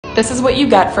This is what you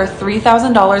get for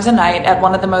 $3,000 a night at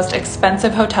one of the most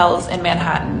expensive hotels in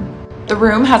Manhattan. The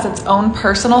room has its own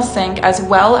personal sink as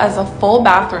well as a full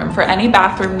bathroom for any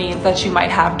bathroom needs that you might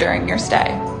have during your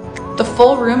stay. The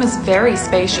full room is very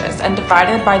spacious and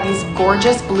divided by these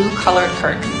gorgeous blue-colored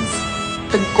curtains.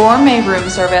 The gourmet room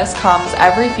service comes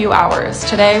every few hours.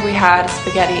 Today we had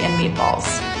spaghetti and meatballs.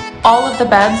 All of the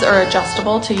beds are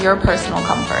adjustable to your personal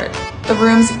comfort. The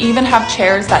rooms even have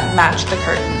chairs that match the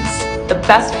curtains. The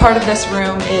best part of this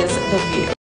room is the view.